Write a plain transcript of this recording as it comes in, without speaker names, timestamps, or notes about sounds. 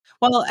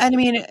Well, and I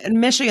mean,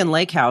 Michigan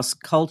Lake House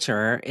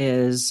culture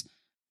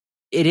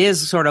it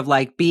is sort of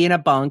like being a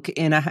bunk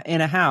in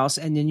a house,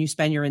 and then you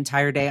spend your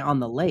entire day on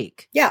the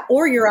lake. Yeah,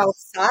 or you're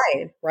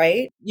outside,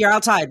 right? You're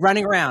outside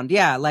running around.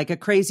 Yeah, like a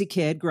crazy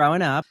kid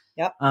growing up.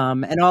 Yep.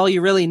 And all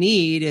you really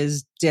need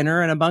is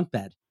dinner and a bunk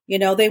bed.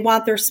 They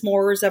want their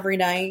s'mores every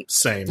night.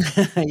 Same.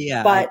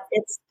 Yeah. But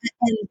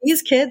and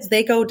these kids,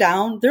 they go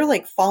down, they're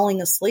like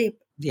falling asleep.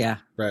 Yeah.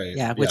 Right.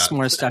 Yeah, with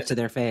s'mores stuck to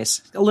their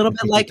face. A little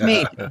bit like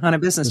me on a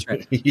business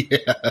trip. Yeah.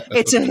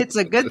 It's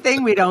a good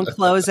thing we don't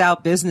close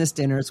out business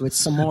dinners with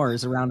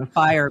s'mores around a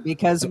fire,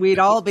 because we'd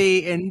all be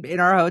in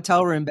our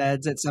hotel room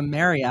beds at some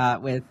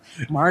Marriott with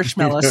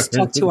marshmallows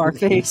stuck to our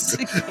face.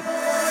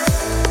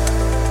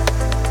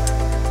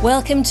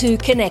 Welcome to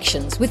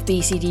Connections with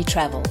BCD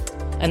Travel,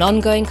 an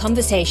ongoing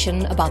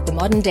conversation about the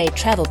modern day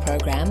travel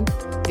program,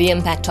 the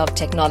impact of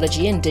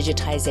technology and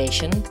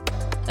digitization,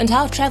 and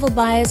how travel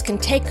buyers can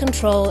take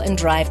control and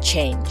drive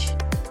change.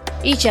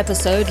 Each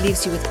episode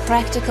leaves you with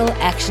practical,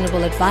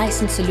 actionable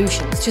advice and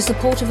solutions to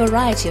support a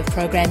variety of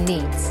program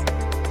needs.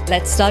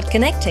 Let's start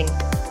connecting.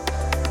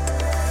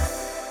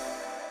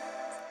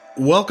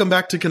 Welcome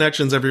back to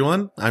Connections,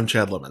 everyone. I'm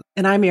Chad Lemon.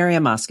 And I'm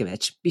Miriam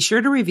Moskovich. Be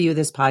sure to review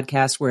this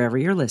podcast wherever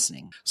you're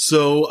listening.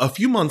 So a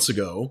few months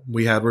ago,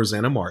 we had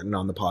Rossana Martin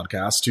on the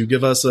podcast to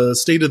give us a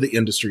state of the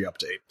industry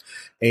update.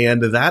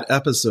 And that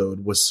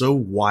episode was so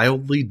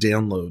wildly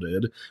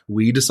downloaded,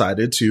 we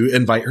decided to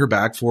invite her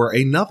back for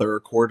another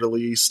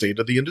quarterly state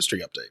of the industry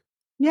update.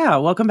 Yeah,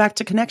 welcome back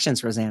to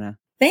Connections, Rossana.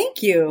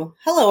 Thank you.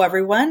 Hello,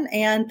 everyone.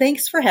 And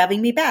thanks for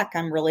having me back.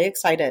 I'm really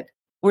excited.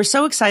 We're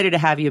so excited to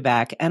have you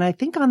back. And I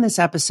think on this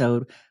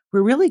episode,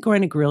 we're really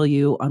going to grill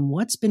you on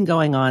what's been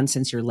going on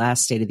since your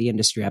last State of the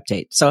Industry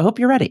update. So I hope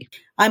you're ready.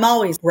 I'm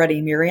always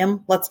ready,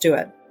 Miriam. Let's do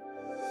it.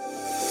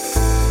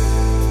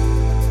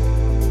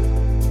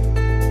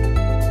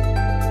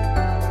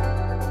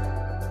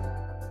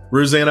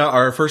 Rossana,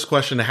 our first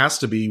question has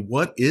to be,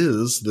 what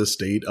is the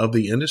state of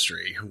the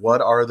industry?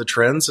 What are the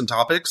trends and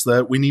topics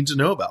that we need to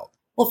know about?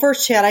 Well,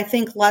 first, Chad, I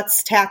think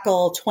let's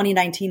tackle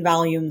 2019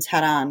 volumes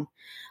head on.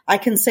 I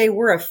can say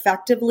we're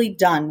effectively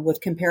done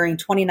with comparing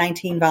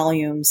 2019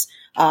 volumes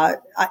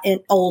in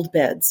old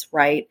bids,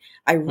 right?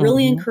 I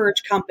really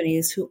encourage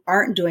companies who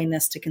aren't doing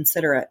this to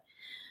consider it.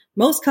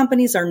 Most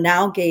companies are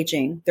now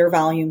gauging their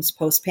volumes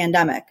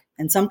post-pandemic,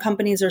 and some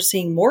companies are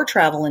seeing more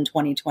travel in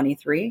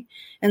 2023,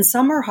 and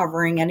some are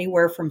hovering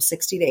anywhere from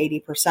 60 to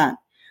 80%.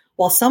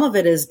 While some of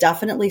it is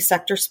definitely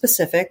sector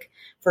specific,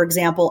 for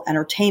example,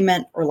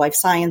 entertainment or life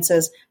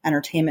sciences,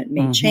 entertainment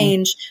may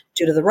change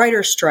due to the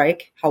writer's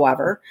strike,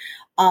 however.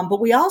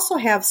 But we also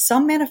have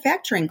some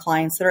manufacturing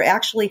clients that are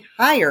actually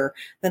higher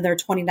than their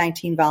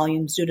 2019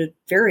 volumes due to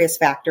various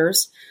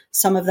factors.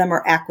 Some of them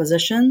are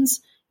acquisitions,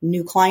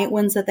 new client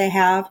wins that they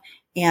have,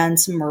 and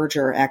some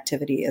merger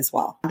activity as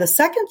well. The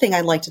second thing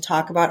I'd like to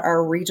talk about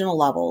are regional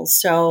levels.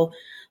 So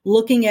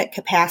looking at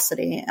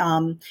capacity.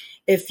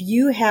 If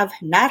you have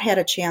not had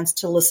a chance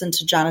to listen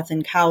to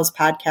Jonathan Cow's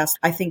podcast,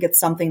 I think it's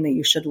something that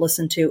you should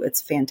listen to.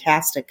 It's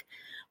fantastic.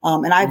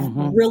 And I've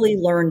really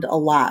learned a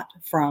lot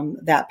from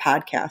that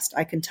podcast.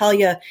 I can tell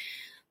you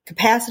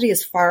capacity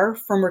is far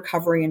from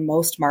recovery in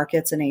most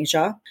markets in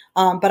Asia.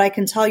 But I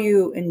can tell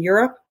you in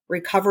Europe,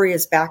 recovery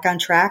is back on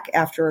track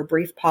after a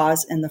brief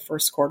pause in the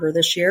first quarter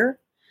this year.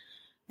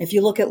 If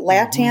you look at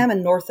LATAM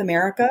and North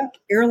America,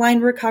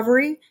 airline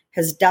recovery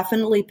has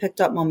definitely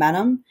picked up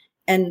momentum.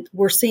 And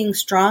we're seeing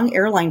strong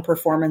airline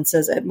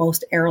performances at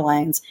most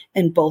airlines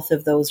in both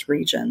of those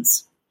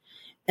regions.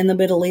 In the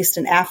Middle East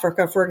and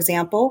Africa, for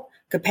example,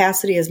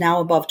 capacity is now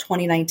above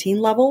 2019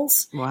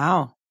 levels.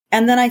 Wow.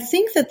 And then I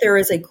think that there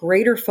is a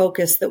greater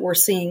focus that we're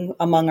seeing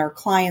among our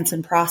clients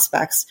and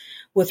prospects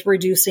with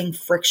reducing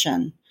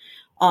friction.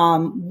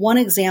 One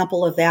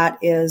example of that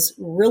is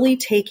really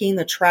taking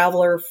the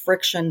traveler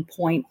friction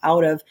point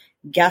out of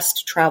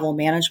guest travel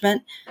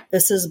management.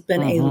 This has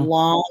been a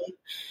long,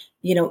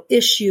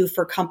 issue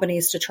for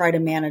companies to try to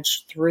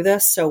manage through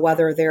this. So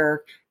whether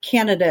they're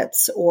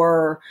candidates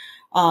or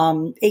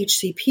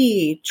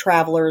HCP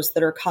travelers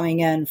that are coming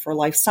in for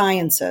life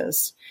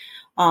sciences.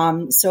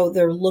 So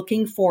they're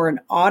looking for an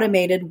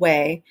automated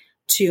way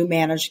to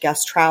manage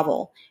guest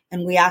travel.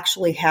 And we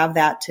actually have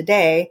that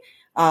today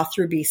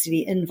through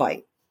BCD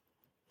Invite.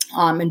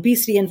 And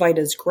BCD Invite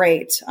is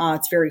great.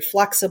 It's very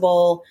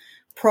flexible.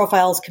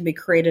 Profiles can be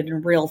created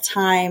in real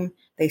time.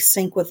 They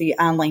sync with the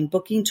online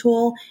booking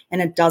tool,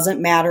 and it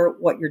doesn't matter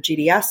what your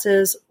GDS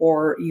is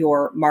or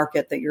your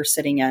market that you're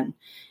sitting in.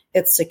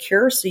 It's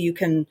secure, so you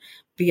can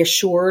be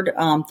assured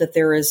that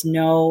there is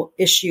no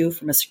issue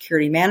from a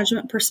security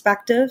management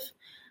perspective.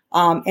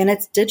 And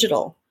it's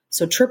digital.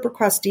 So trip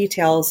request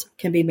details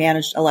can be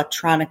managed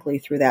electronically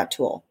through that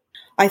tool.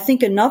 I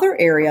think another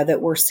area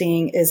that we're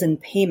seeing is in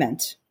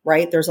payment,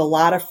 right? There's a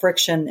lot of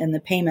friction in the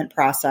payment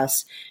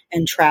process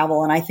in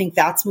travel. And I think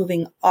that's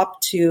moving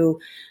up to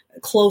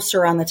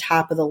closer on the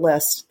top of the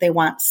list. They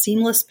want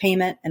seamless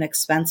payment and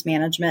expense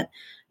management,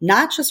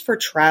 not just for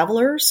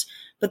travelers,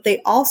 but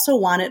they also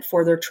want it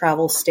for their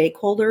travel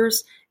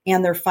stakeholders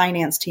and their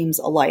finance teams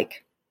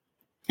alike.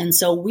 And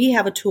so we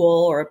have a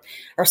tool or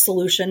our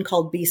solution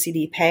called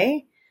BCD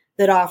Pay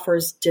that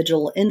offers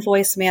digital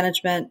invoice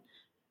management,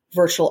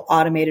 virtual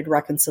automated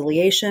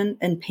reconciliation,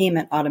 and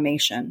payment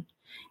automation.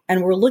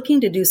 And we're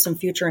looking to do some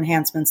future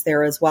enhancements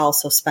there as well.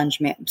 So spend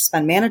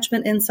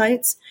management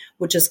insights,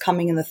 which is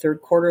coming in the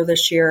third quarter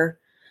this year.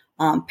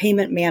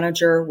 Payment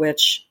manager,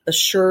 which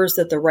assures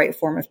that the right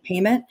form of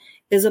payment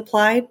is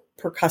applied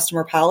per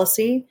customer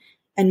policy,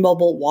 and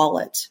mobile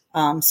wallet.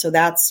 So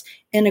that's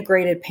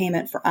integrated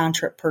payment for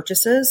on-trip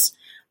purchases,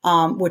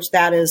 which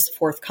that is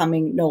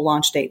forthcoming, no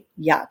launch date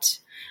yet.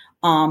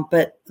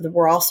 But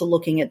we're also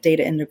looking at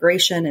data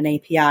integration and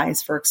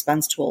APIs for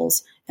expense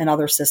tools and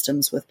other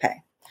systems with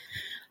pay.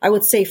 I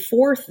would say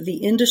fourth, the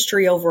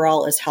industry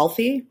overall is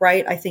healthy,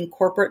 right? I think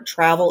corporate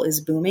travel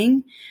is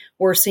booming.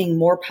 We're seeing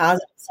more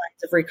positive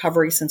signs of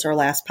recovery since our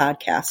last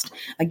podcast.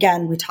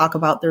 Again, we talk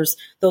about there's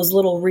those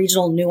little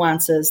regional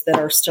nuances that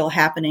are still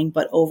happening,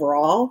 but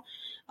overall,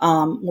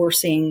 we're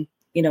seeing,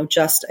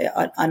 just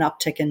an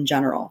uptick in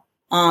general.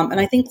 And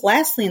I think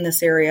lastly in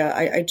this area,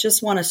 I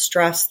just want to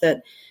stress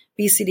that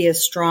BCD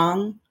is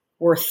strong,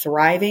 we're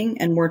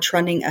thriving, and we're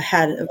trending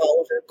ahead of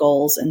all of our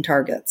goals and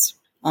targets.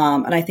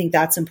 And I think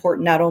that's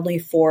important not only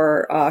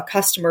for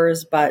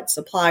customers, but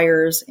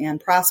suppliers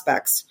and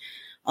prospects.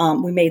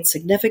 We made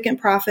significant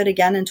profit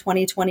again in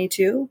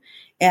 2022,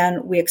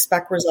 and we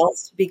expect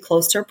results to be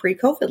close to our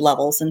pre-COVID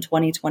levels in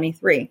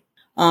 2023.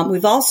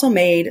 We've also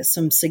made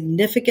some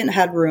significant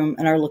headroom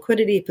in our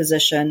liquidity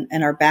position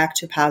and are back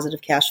to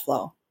positive cash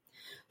flow.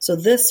 So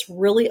this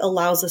really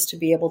allows us to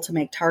be able to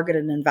make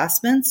targeted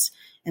investments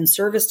in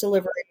service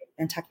delivery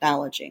and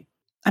technology.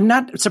 I'm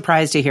not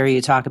surprised to hear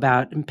you talk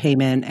about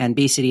payment and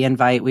BCD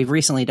Invite. We've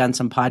recently done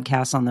some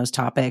podcasts on those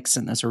topics,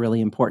 and those are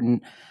really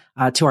important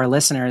to our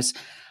listeners.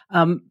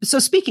 So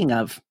speaking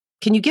of,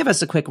 can you give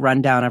us a quick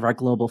rundown of our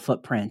global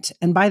footprint?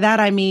 And by that,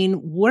 I mean,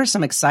 what are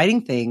some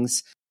exciting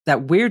things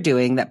that we're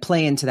doing that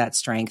play into that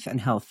strength and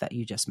health that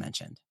you just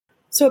mentioned?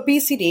 So at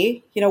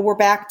BCD, we're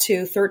back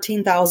to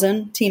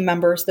 13,000 team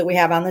members that we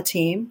have on the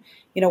team.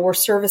 We're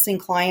servicing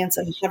clients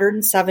in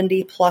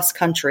 170 plus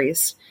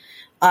countries.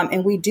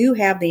 And we do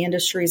have the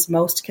industry's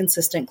most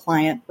consistent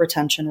client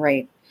retention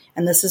rate.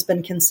 And this has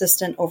been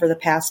consistent over the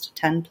past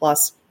 10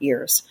 plus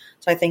years.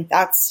 So I think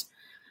that's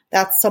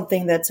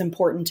something that's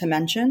important to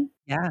mention.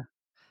 Yeah.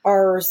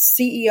 Our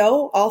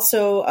CEO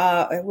also,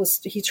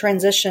 he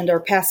transitioned, our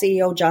past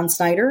CEO, John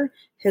Snyder,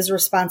 his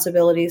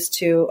responsibilities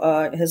to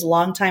his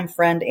longtime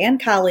friend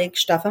and colleague,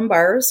 Stefan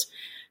Bars,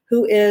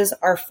 who is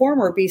our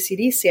former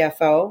BCD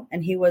CFO,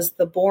 and he was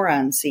the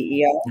Boron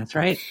CEO. That's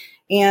right.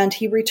 And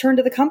he returned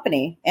to the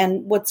company.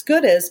 And what's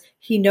good is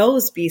he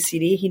knows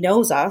BCD. He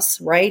knows us,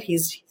 right?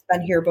 He's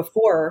been here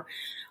before.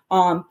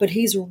 But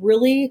he's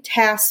really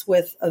tasked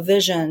with a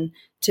vision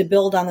to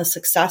build on the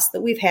success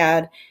that we've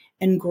had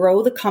and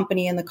grow the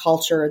company and the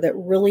culture that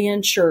really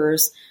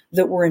ensures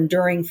that we're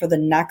enduring for the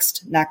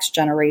next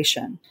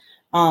generation.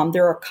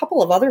 There are a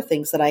couple of other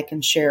things that I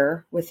can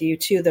share with you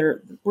too that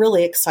are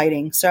really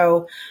exciting.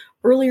 So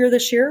earlier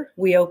this year,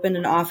 we opened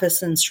an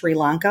office in Sri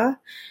Lanka.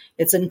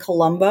 It's in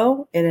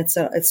Colombo, and it's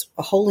a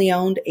wholly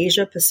owned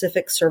Asia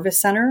Pacific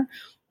Service Center,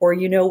 or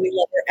we love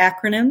their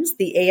acronyms,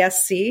 the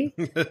ASC.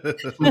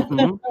 Mm-hmm.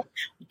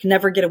 You can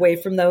never get away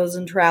from those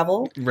in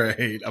travel,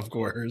 right? Of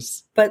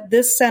course. But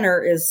this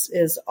center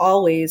is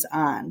always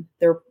on.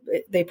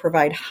 They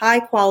provide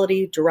high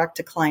quality direct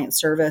to client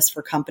service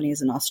for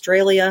companies in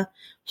Australia,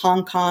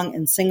 Hong Kong,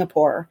 and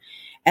Singapore,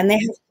 and they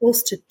have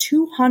close to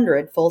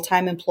 200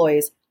 full-time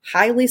employees,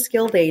 highly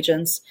skilled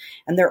agents,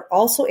 and they're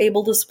also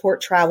able to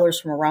support travelers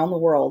from around the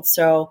world.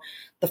 So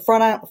the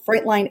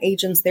frontline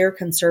agents there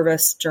can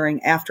service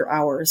during after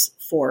hours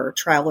for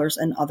travelers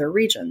in other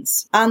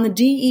regions. On the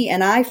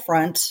DE&I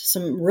front,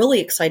 some really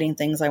exciting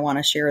things I want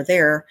to share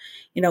there.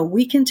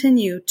 We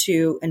continue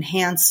to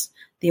enhance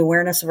the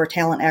awareness of our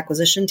talent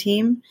acquisition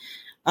team.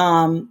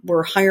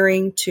 We're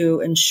hiring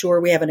to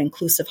ensure we have an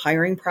inclusive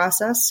hiring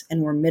process,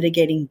 and we're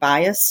mitigating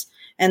bias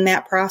in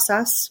that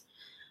process.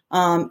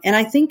 And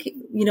I think,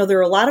 there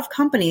are a lot of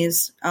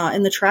companies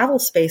in the travel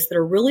space that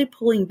are really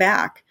pulling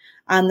back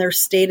on their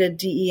stated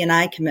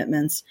DE&I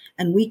commitments,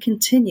 and we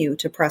continue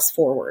to press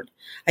forward.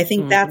 I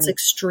think that's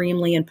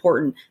extremely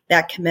important.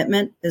 That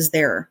commitment is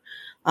there.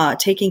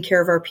 Taking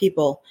care of our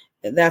people,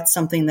 that's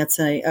something that's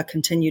a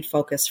continued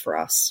focus for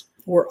us.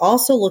 We're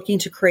also looking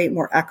to create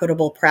more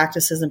equitable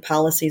practices and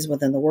policies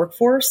within the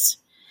workforce,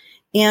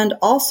 and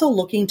also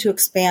looking to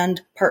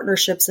expand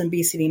partnerships in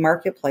BCD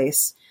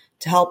Marketplace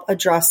to help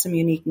address some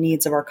unique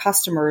needs of our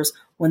customers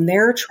when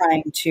they're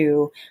trying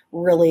to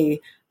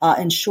really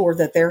ensure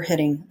that they're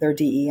hitting their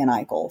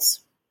DE&I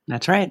goals.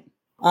 That's right.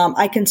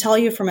 I can tell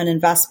you from an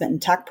investment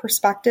and tech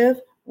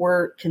perspective,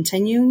 we're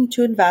continuing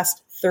to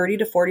invest 30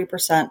 to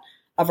 40%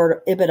 of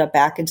our EBITDA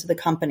back into the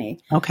company.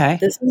 Okay.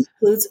 This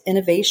includes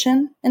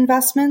innovation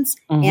investments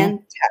and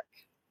tech.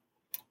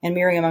 And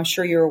Miriam, I'm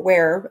sure you're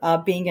aware,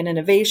 being an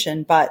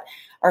innovation, but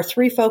our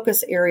three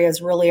focus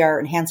areas really are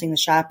enhancing the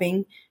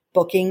shopping,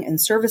 booking, and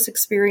service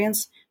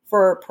experience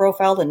for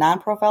profiled and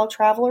non-profiled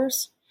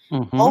travelers.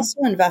 Mm-hmm.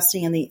 Also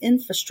investing in the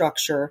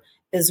infrastructure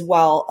as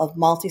well of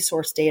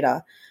multi-source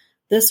data.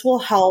 This will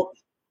help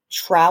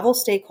travel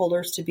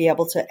stakeholders to be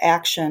able to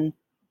action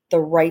the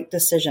right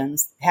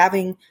decisions,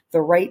 having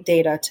the right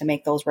data to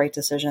make those right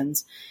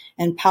decisions,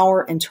 and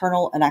power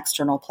internal and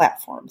external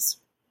platforms.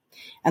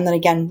 And then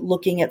again,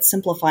 looking at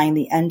simplifying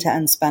the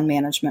end-to-end spend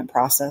management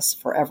process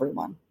for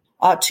everyone.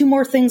 Two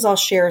more things I'll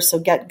share. So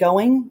Get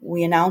Going,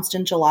 we announced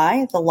in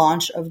July the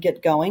launch of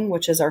Get Going,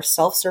 which is our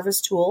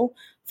self-service tool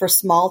for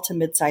small to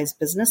mid-sized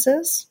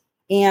businesses,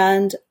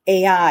 and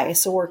AI.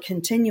 So we're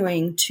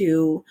continuing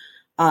to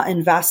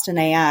invest in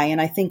AI. And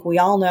I think we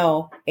all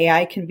know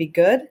AI can be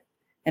good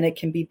and it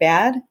can be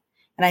bad.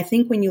 And I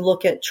think when you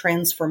look at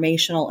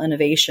transformational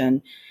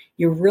innovation,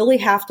 you really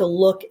have to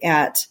look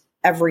at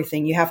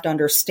everything. You have to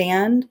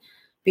understand,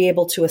 be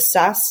able to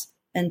assess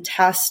and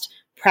test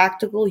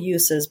practical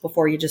uses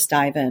before you just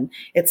dive in.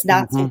 It's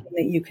not something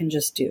that you can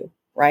just do,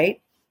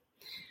 right?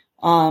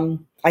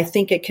 I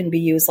think it can be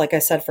used, like I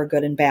said, for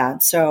good and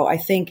bad. So I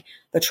think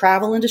the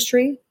travel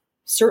industry,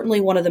 certainly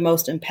one of the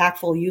most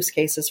impactful use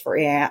cases for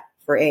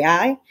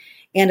AI,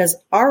 and is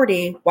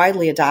already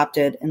widely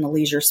adopted in the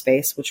leisure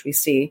space, which we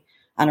see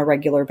on a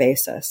regular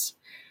basis.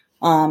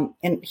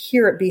 And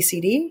here at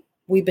BCD,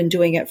 we've been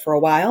doing it for a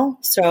while.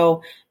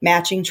 So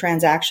matching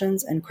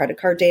transactions and credit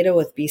card data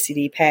with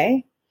BCD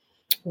Pay,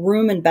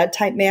 room and bed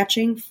type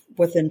matching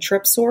within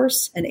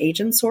TripSource and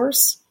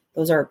AgentSource.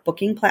 Those are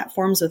booking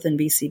platforms within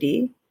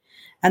BCD.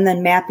 And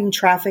then mapping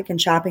traffic and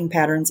shopping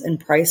patterns in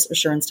price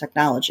assurance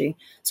technology.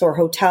 So our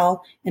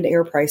hotel and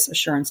air price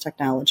assurance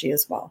technology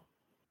as well.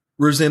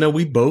 Rossana,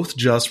 we both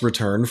just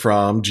returned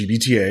from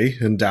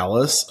GBTA in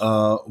Dallas.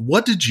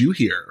 What did you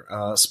hear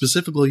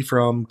specifically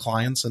from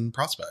clients and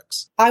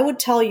prospects? I would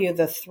tell you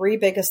the three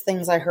biggest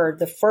things I heard.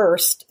 The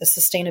first is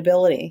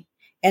sustainability.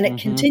 And it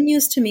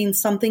continues to mean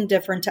something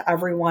different to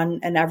everyone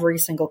and every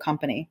single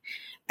company.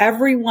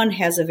 Everyone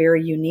has a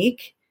very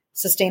unique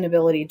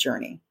sustainability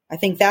journey. I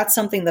think that's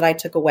something that I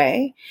took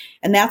away.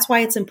 And that's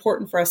why it's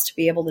important for us to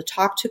be able to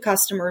talk to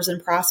customers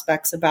and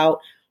prospects about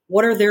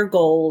what are their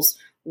goals,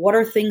 what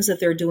are things that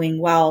they're doing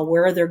well,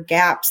 where are their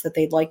gaps that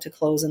they'd like to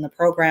close in the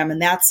program.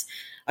 And that's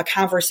a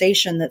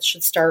conversation that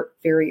should start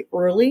very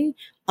early.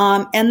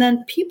 And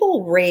then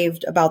people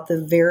raved about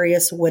the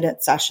various Win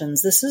It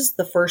sessions. This is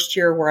the first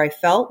year where I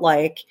felt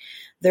like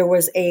there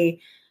was a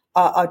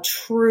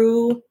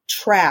true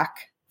track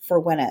for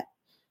Win It.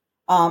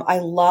 I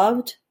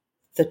loved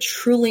the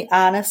truly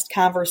honest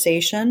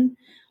conversation,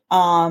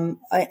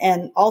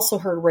 and also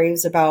heard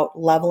raves about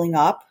leveling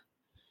up,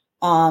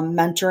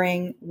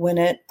 mentoring, Win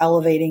It,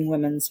 elevating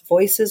women's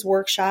voices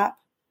workshop.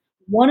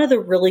 One of the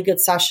really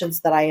good sessions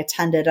that I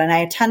attended, and I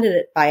attended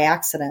it by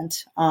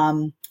accident.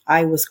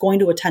 I was going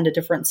to attend a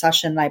different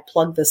session, and I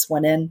plugged this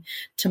one in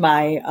to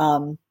my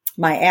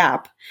my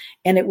app,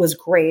 and it was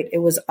great. It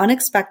was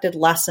unexpected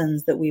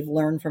lessons that we've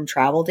learned from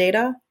travel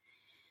data.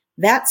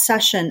 That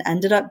session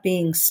ended up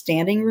being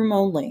standing room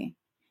only.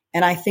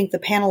 And I think the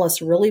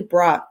panelists really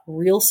brought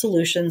real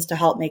solutions to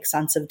help make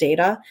sense of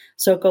data.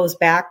 So it goes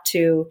back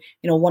to,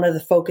 one of the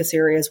focus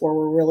areas where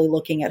we're really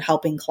looking at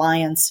helping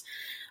clients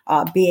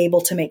be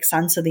able to make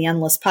sense of the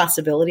endless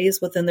possibilities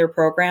within their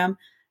program.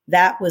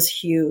 That was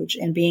huge.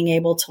 And being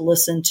able to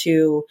listen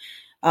to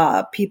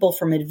people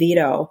from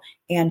Advito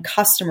and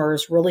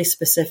customers really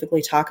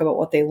specifically talk about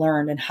what they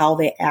learned and how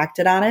they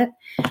acted on it.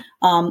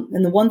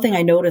 And the one thing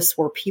I noticed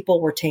were people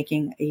were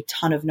taking a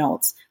ton of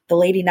notes. The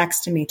lady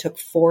next to me took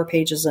 4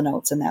 pages of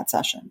notes in that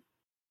session.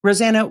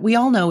 Rossana, we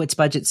all know it's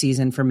budget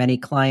season for many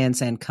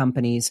clients and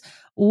companies.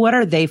 What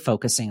are they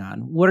focusing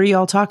on? What are you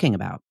all talking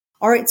about?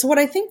 All right. So what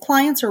I think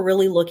clients are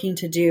really looking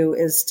to do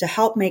is to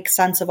help make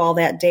sense of all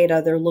that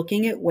data. They're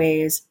looking at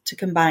ways to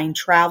combine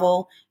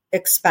travel,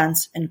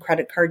 expense, and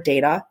credit card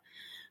data,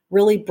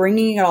 really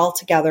bringing it all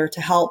together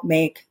to help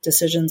make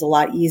decisions a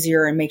lot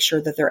easier and make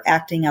sure that they're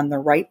acting on the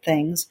right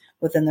things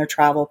within their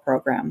travel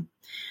program.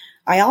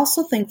 I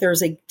also think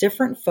there's a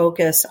different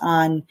focus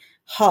on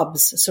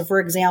hubs. So for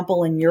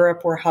example, in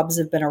Europe, where hubs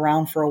have been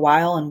around for a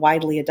while and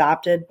widely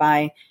adopted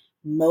by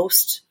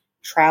most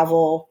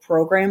travel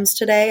programs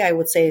today, I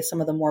would say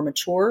some of the more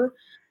mature,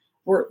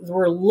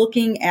 we're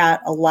looking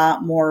at a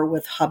lot more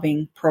with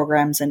hubbing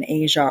programs in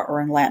Asia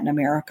or in Latin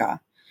America.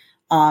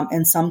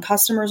 And some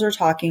customers are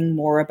talking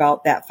more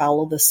about that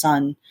follow the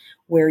sun,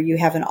 where you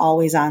have an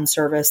always on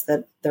service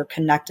that they're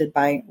connected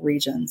by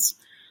regions.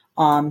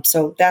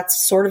 So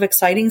that's sort of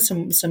exciting,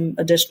 some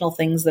additional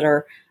things that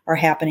are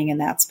happening in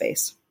that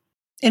space.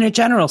 In a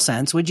general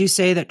sense, would you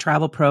say that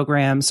travel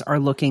programs are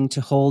looking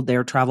to hold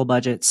their travel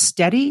budget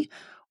steady,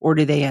 or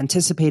do they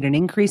anticipate an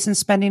increase in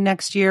spending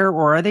next year,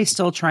 or are they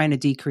still trying to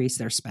decrease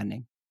their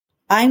spending?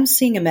 I'm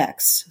seeing a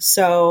mix.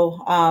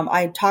 So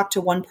I talked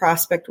to one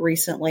prospect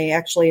recently,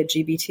 actually at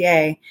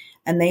GBTA,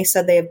 and they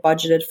said they have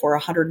budgeted for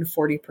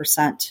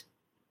 140%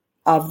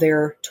 of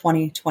their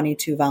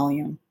 2022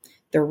 volume.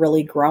 They're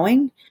really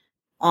growing.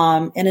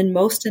 And in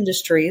most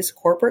industries,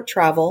 corporate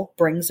travel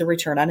brings a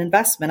return on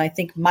investment. I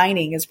think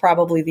mining is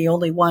probably the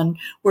only one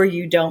where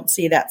you don't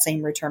see that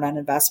same return on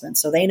investment.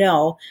 So they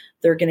know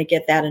they're going to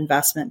get that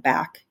investment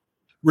back.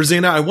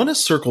 Rossana, I want to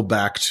circle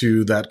back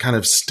to that kind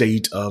of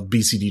state of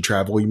BCD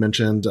travel you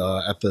mentioned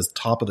at the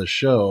top of the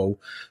show.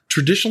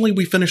 Traditionally,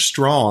 we finish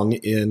strong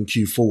in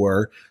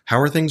Q4. How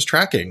are things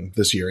tracking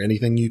this year?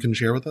 Anything you can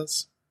share with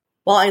us?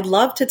 Well, I'd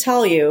love to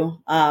tell you,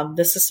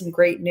 this is some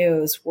great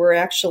news. We're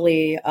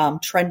actually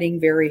trending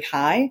very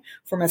high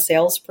from a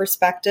sales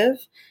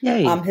perspective.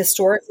 Yay.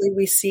 Historically,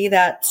 we see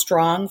that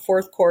strong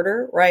fourth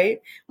quarter,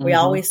 right? We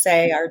always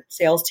say our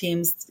sales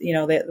teams,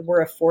 that we're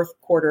a fourth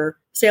quarter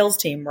sales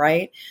team,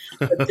 right?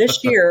 But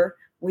this year,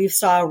 we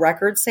saw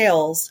record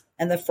sales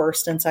in the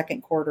first and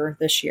second quarter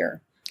this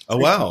year. Oh,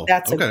 wow.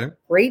 That's a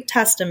great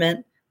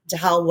testament to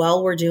how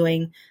well we're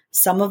doing.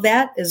 Some of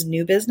that is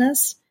new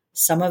business.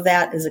 Some of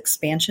that is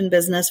expansion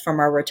business from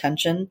our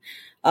retention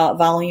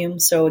volume.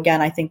 So again,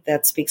 I think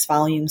that speaks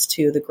volumes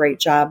to the great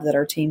job that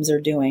our teams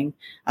are doing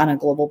on a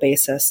global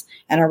basis.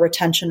 And our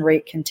retention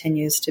rate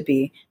continues to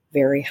be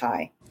very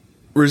high.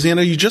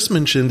 Rossana, you just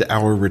mentioned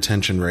our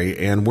retention rate,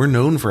 and we're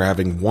known for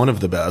having one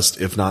of the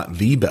best, if not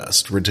the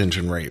best,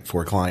 retention rate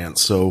for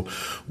clients. So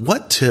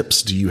what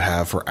tips do you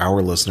have for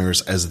our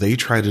listeners as they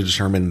try to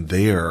determine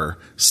their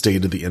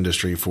state of the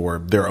industry for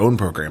their own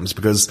programs?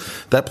 Because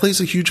that plays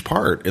a huge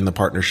part in the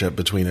partnership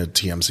between a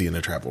TMC and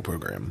a travel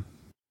program.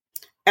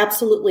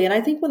 Absolutely. And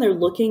I think when they're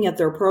looking at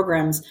their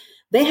programs,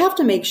 they have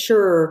to make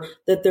sure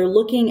that they're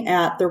looking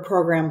at their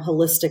program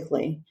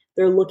holistically.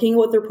 They're looking at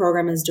what their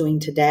program is doing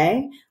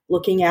today,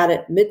 looking at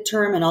it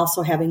midterm, and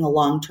also having a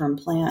long-term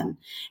plan.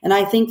 And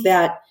I think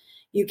that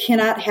you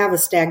cannot have a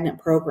stagnant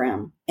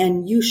program,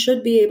 and you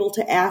should be able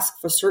to ask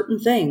for certain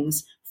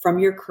things from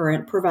your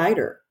current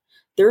provider.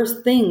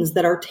 There's things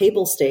that are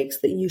table stakes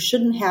that you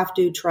shouldn't have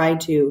to try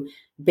to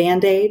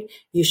Band-Aid.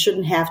 You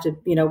shouldn't have to,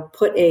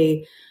 put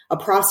a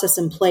process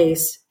in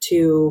place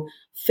to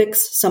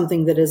fix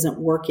something that isn't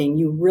working.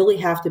 You really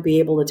have to be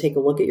able to take a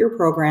look at your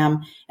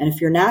program. And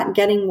if you're not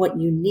getting what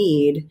you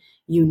need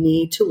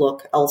to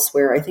look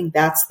elsewhere. I think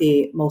that's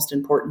the most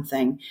important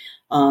thing.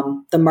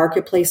 The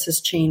marketplace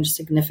has changed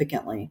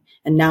significantly,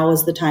 and now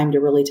is the time to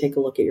really take a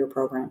look at your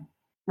program.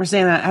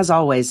 Rossana, as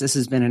always, this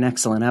has been an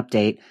excellent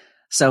update.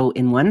 So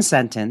in one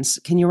sentence,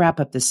 can you wrap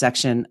up this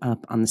section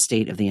up on the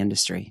state of the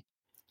industry?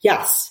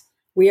 Yes.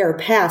 We are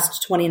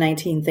past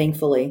 2019,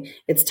 thankfully.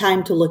 It's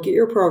time to look at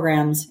your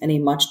programs in a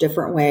much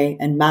different way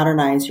and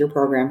modernize your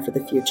program for the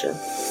future.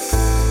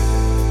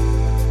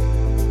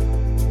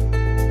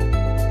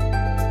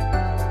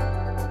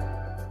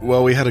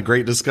 Well, we had a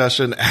great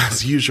discussion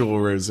as usual,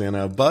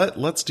 Rossana, but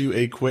let's do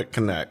a quick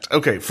connect.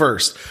 Okay,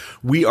 first,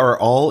 we are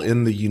all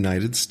in the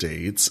United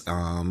States,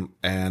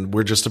 and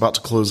we're just about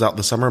to close out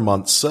the summer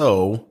months.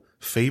 So,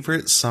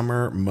 favorite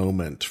summer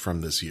moment from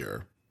this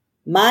year?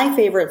 My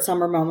favorite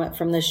summer moment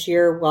from this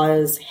year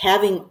was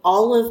having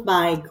all of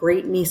my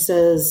great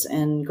nieces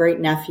and great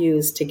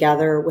nephews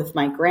together with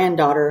my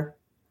granddaughter,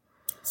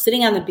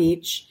 sitting on the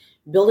beach,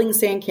 building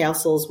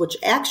sandcastles, which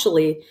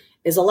actually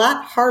is a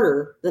lot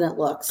harder than it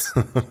looks.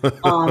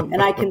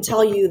 And I can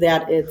tell you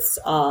that it's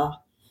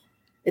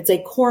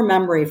a core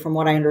memory from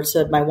what I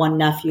understood. My one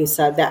nephew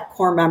said that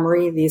core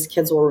memory these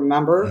kids will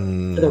remember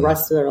for the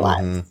rest of their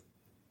lives.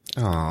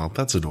 Oh,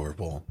 that's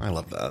adorable. I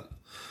love that.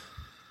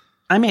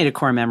 I made a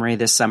core memory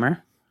this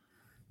summer.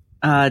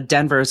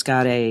 Denver's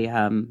got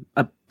a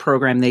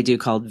program they do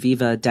called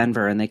Viva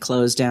Denver, and they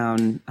close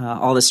down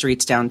all the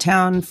streets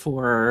downtown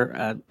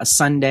for a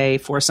Sunday,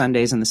 4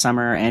 Sundays in the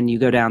summer. And you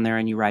go down there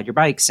and you ride your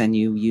bikes and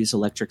you use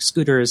electric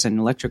scooters and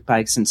electric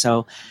bikes. And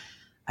so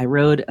I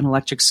rode an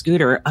electric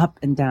scooter up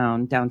and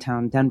down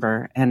downtown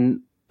Denver, and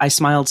I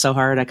smiled so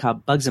hard I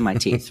caught bugs in my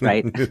teeth,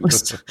 right? It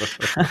was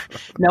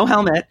no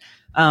helmet,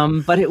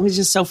 but it was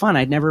just so fun.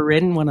 I'd never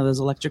ridden one of those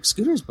electric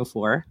scooters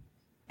before.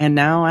 And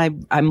now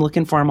I'm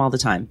looking for them all the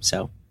time.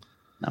 So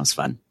that was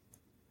fun.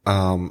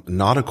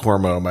 Not a core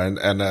moment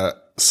and a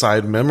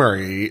side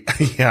memory.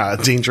 Yeah,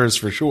 dangerous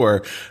for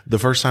sure. The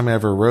first time I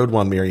ever rode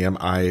one, Miriam,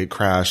 I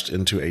crashed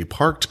into a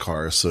parked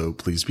car. So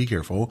please be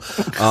careful.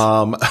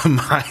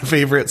 My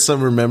favorite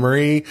summer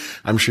memory,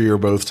 I'm sure you're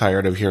both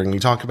tired of hearing me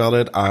talk about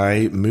it.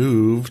 I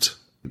moved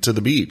to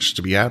the beach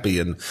to be happy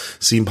and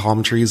seeing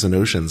palm trees and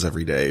oceans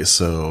every day.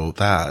 So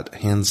that,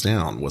 hands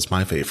down, was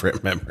my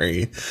favorite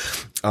memory.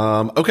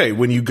 Okay,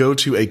 when you go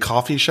to a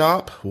coffee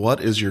shop,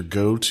 what is your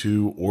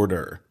go-to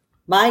order?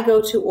 My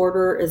go-to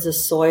order is a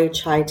soy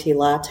chai tea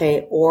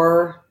latte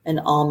or an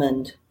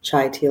almond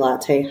chai tea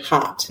latte,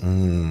 hot,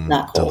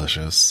 not cold.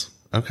 Delicious.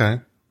 Okay.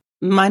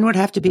 Mine would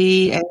have to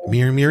be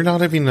Miriam, you're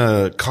not even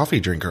a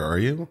coffee drinker, are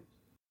you?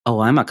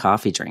 Oh, I'm a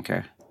coffee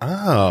drinker.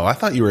 Oh, I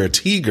thought you were a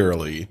tea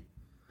girly.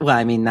 Well,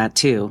 I mean that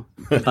too,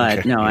 but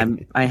Okay. no,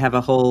 I have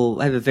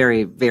a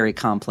very, very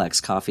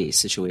complex coffee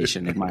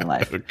situation in my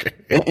life.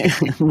 Okay.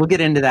 We'll get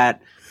into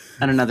that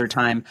at another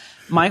time.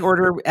 My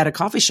order at a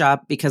coffee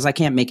shop, because I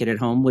can't make it at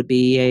home, would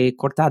be a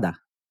cortada.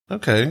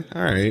 Okay.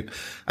 All right.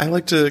 I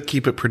like to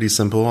keep it pretty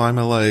simple. I'm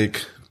a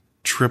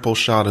triple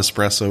shot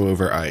espresso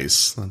over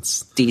ice.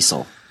 That's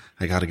Diesel.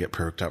 I got to get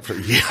perked up for.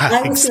 Yeah,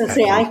 I was going to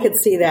say I could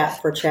see that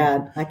for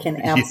Chad. I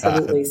can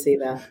absolutely see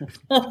that.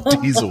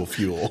 Diesel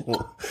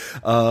fuel.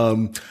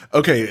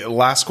 Okay,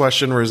 last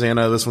question,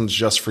 Rosanna. This one's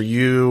just for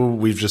you.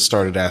 We've just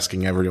started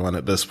asking everyone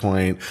at this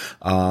point.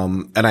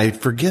 And I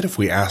forget if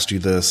we asked you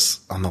this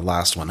on the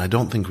last one. I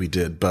don't think we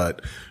did.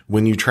 But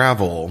when you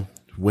travel,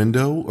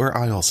 window or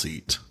aisle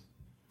seat?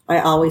 I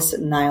always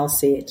sit in aisle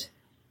seat.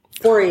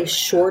 For a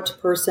short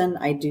person,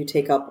 I do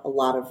take up a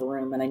lot of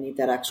room, and I need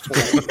that extra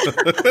leg.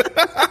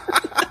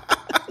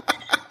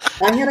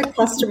 I had a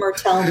customer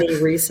tell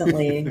me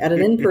recently at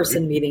an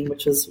in-person meeting,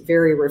 which was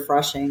very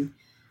refreshing.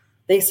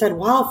 They said,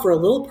 wow, for a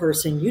little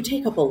person, you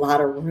take up a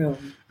lot of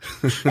room.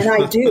 And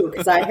I do,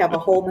 because I have a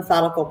whole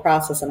methodical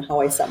process on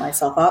how I set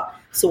myself up.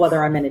 So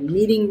whether I'm in a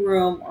meeting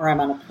room or I'm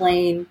on a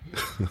plane,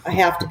 I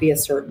have to be a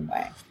certain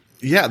way.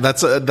 Yeah,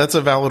 that's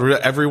a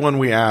valid. Everyone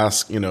we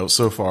ask,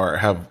 so far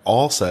have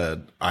all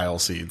said aisle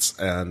seats,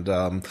 and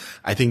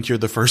I think you're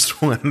the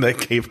first one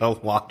that gave a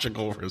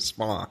logical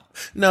response.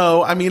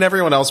 No, I mean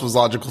everyone else was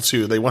logical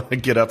too. They want to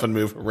get up and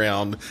move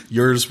around.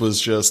 Yours was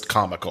just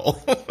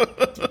comical. Oh,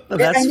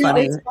 that's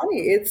funny. It's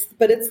funny.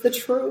 But it's the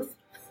truth.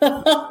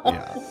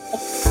 Yeah.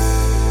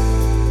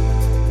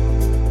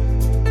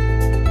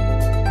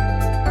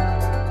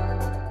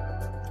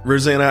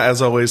 Rosanna,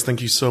 as always,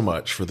 thank you so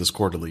much for this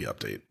quarterly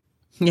update.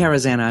 Yeah,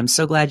 Rosanna, I'm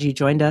so glad you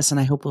joined us, and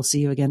I hope we'll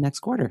see you again next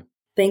quarter.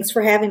 Thanks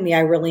for having me. I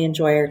really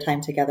enjoy our time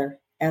together,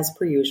 as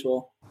per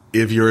usual.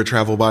 If you're a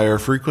travel buyer,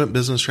 frequent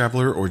business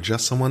traveler, or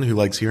just someone who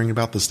likes hearing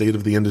about the state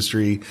of the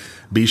industry,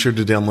 be sure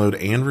to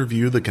download and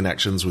review the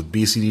Connections with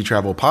BCD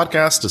Travel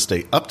podcast to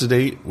stay up to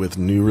date with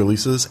new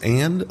releases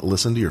and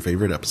listen to your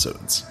favorite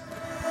episodes.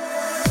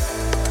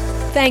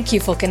 Thank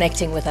you for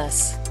connecting with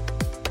us.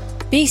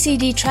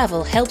 BCD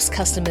Travel helps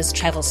customers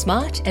travel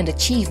smart and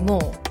achieve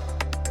more.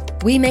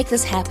 We make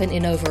this happen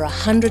in over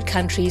 100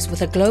 countries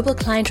with a global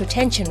client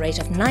retention rate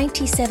of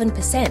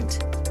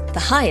 97%, the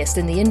highest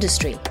in the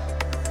industry.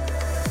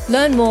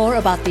 Learn more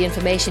about the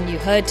information you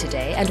heard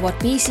today and what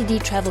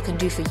BCD Travel can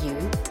do for you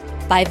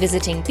by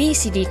visiting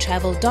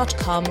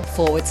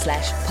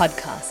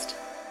bcdtravel.com/podcast.